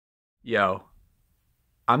Yo,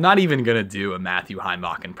 I'm not even gonna do a Matthew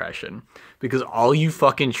Heimbach impression because all you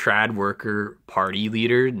fucking trad worker party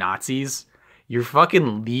leader Nazis, your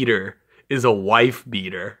fucking leader is a wife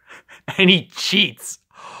beater and he cheats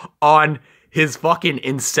on his fucking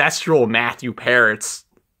ancestral Matthew Parrott's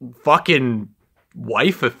fucking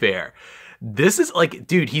wife affair. This is like,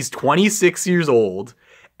 dude, he's 26 years old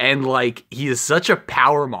and like he is such a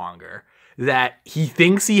power monger that he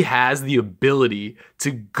thinks he has the ability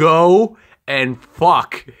to go and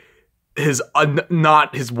fuck his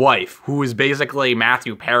not his wife, who is basically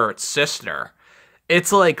Matthew Parrott's sister.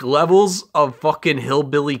 It's like levels of fucking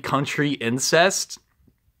hillbilly country incest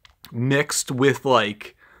mixed with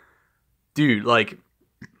like, dude, like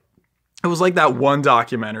it was like that one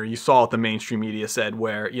documentary you saw what the mainstream media said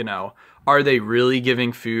where, you know, are they really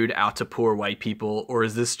giving food out to poor white people, or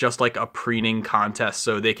is this just like a preening contest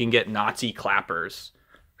so they can get Nazi clappers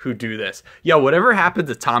who do this? Yo, whatever happened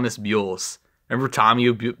to Thomas Buells? Remember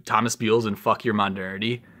Thomas Buells and Fuck Your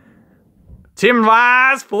Modernity? Tim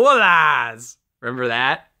Lies, Four Lies. Remember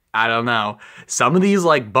that? I don't know. Some of these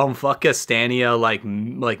like bumfuckistania like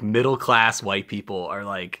middle class white people are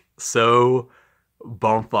like so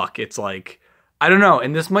bumfuck. It's like, I don't know.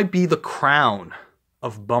 And this might be the crown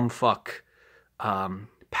of bumfuck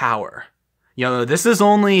power. You know, this is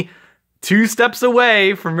only 2 steps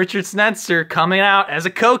away from Richard Snetzer coming out as a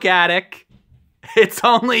coke addict. It's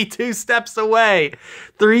only 2 steps away.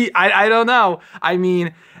 3, I don't know. I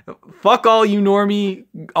mean, fuck all you normie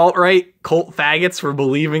alt-right cult faggots for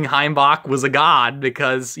believing Heimbach was a god,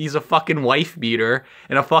 because he's a fucking wife beater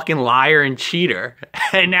and a fucking liar and cheater.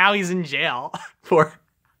 And now he's in jail for...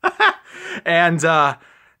 And,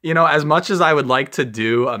 you know, as much as I would like to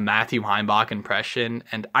do a Matthew Heimbach impression,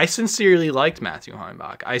 and I sincerely liked Matthew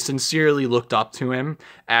Heimbach, I sincerely looked up to him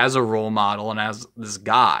as a role model and as this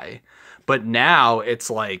guy, but now it's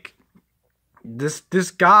like, this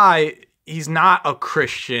guy, he's not a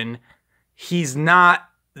Christian, he's not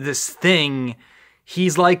this thing,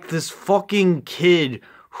 he's like this fucking kid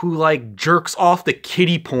who like jerks off the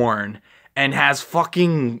kiddie porn and has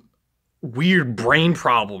fucking weird brain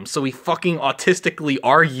problems, so he fucking autistically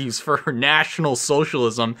argues for National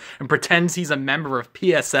Socialism and pretends he's a member of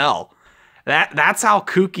PSL. That's how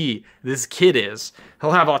kooky this kid is.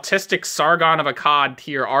 He'll have autistic Sargon of Akkad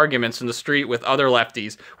tier arguments in the street with other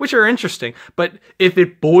lefties, which are interesting, but if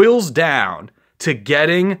it boils down to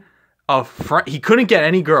getting a friend, he couldn't get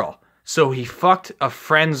any girl, so he fucked a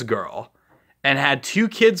friend's girl and had 2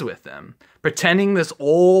 kids with them, pretending this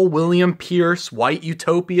old William Pierce white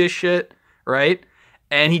utopia shit, right?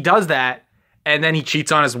 And he does that, and then he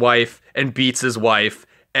cheats on his wife and beats his wife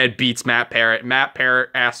and beats Matt Parrott. Matt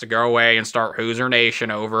Parrott has to go away and start Hoosier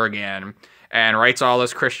Nation over again and writes all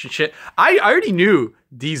this Christian shit. I already knew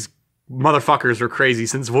these motherfuckers were crazy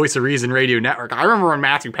since Voice of Reason Radio Network. I remember when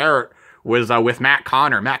Matthew Parrott was with Matt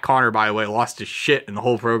Connor. Matt Connor, by the way, lost his shit and the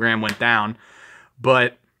whole program went down.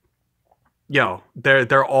 But yo,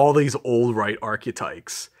 they're all these old right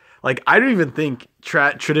archetypes. Like, I don't even think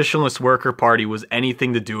Traditionalist Worker Party was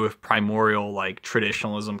anything to do with primordial, like,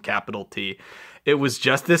 traditionalism, capital T. It was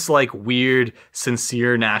just this, like, weird,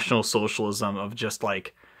 sincere National Socialism of just,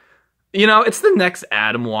 like, you know, it's the next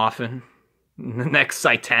Atomwaffen, the next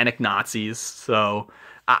satanic Nazis. So,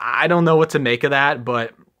 I don't know what to make of that,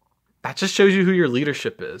 but that just shows you who your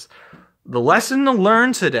leadership is. The lesson to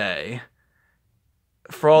learn today,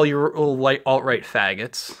 for all your alt-right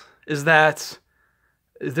faggots, is that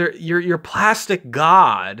your plastic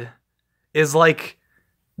god is like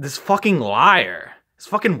this fucking liar, this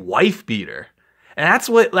fucking wife beater, and that's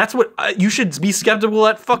what you should be skeptical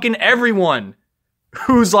at fucking everyone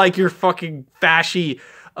who's like your fucking fascy,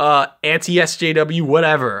 anti-SJW,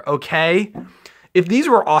 whatever. Okay, if these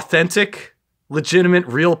were authentic, legitimate,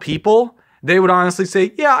 real people, they would honestly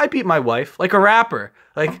say, yeah, I beat my wife, like a rapper,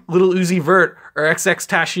 like Lil Uzi Vert or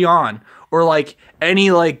XXXTentacion, or like any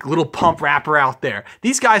like little pump rapper out there.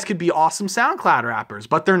 These guys could be awesome SoundCloud rappers,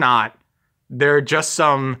 but they're not. They're just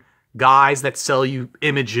some guys that sell you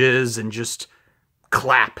images and just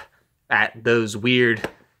clap at those weird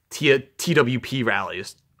TWP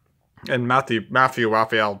rallies. And Matthew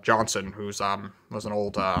Raphael Johnson, who's was an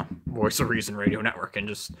old Voice of Reason Radio Network, and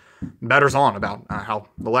just betters on about how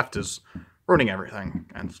the left is ruining everything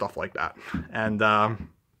and stuff like that. And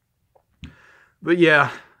but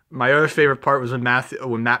yeah, my other favorite part was when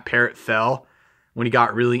Matt Parrott fell, when he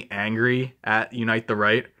got really angry at Unite the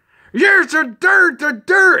Right. Here's the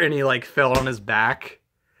dirt, and he like fell on his back.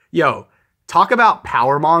 Yo, talk about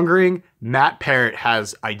power mongering. Matt Parrott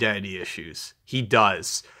has identity issues. He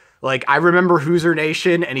does. Like, I remember Hoosier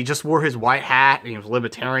Nation, and he just wore his white hat, and he was a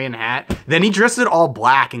libertarian hat. Then he dressed it all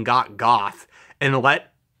black and got goth, and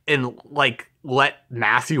let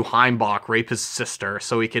Matthew Heimbach rape his sister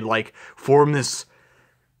so he could, like, form this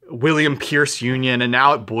William Pierce union, and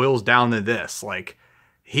now it boils down to this. Like,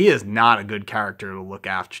 he is not a good character to look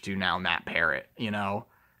after to now, Matt Parrott, you know?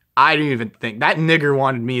 I didn't even think... That nigger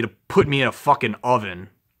wanted me to put me in a fucking oven,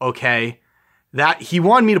 okay? He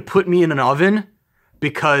wanted me to put me in an oven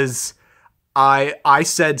because I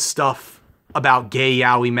said stuff about gay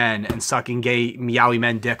yaoi men and sucking gay yaoi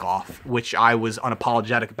men dick off, which I was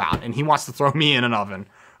unapologetic about, and he wants to throw me in an oven,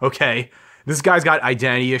 okay? This guy's got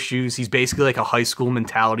identity issues. He's basically like a high school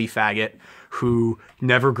mentality faggot who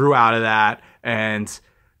never grew out of that, and,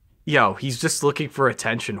 yo, he's just looking for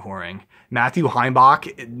attention whoring. Matthew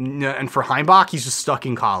Heimbach, and for Heimbach, he's just stuck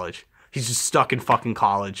in college. He's just stuck in fucking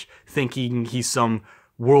college, thinking he's some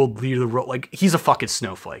world leader. Like, he's a fucking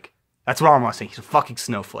snowflake. That's what I'm saying. He's a fucking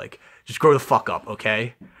snowflake. Just grow the fuck up,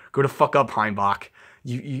 okay? Grow the fuck up, Heimbach.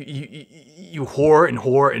 You whore and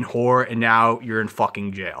whore and whore, and now you're in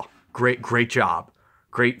fucking jail. Great job.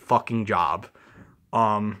 Great fucking job.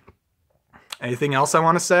 Anything else I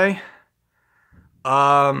want to say?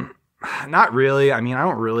 Not really. I mean, I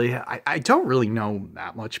don't really know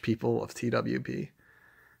that much people of TWP.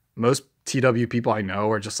 Most TW people I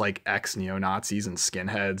know are just like ex-neo-Nazis and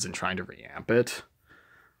skinheads and trying to reamp it.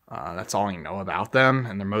 That's all I know about them,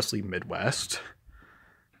 and they're mostly Midwest.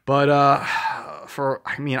 But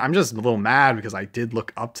I'm just a little mad because I did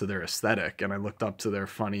look up to their aesthetic and I looked up to their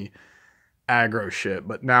funny aggro shit,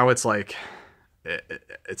 but now it's like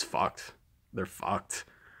it's fucked. They're fucked.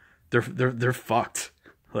 They're fucked.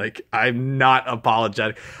 Like, I'm not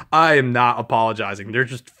apologetic. I am not apologizing. They're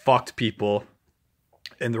just fucked people.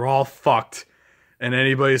 And they're all fucked. And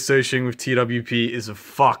anybody associating with TWP is a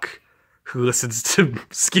fuck who listens to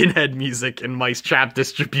skinhead music and mice trap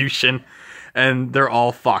distribution. And they're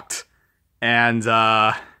all fucked. And,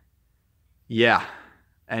 yeah.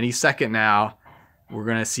 Any second now, we're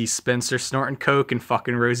gonna see Spencer snorting coke and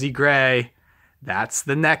fucking Rosie Gray. That's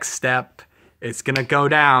the next step. It's gonna go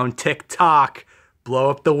down. TikTok.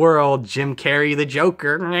 Blow up the world. Jim Carrey the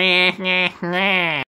Joker.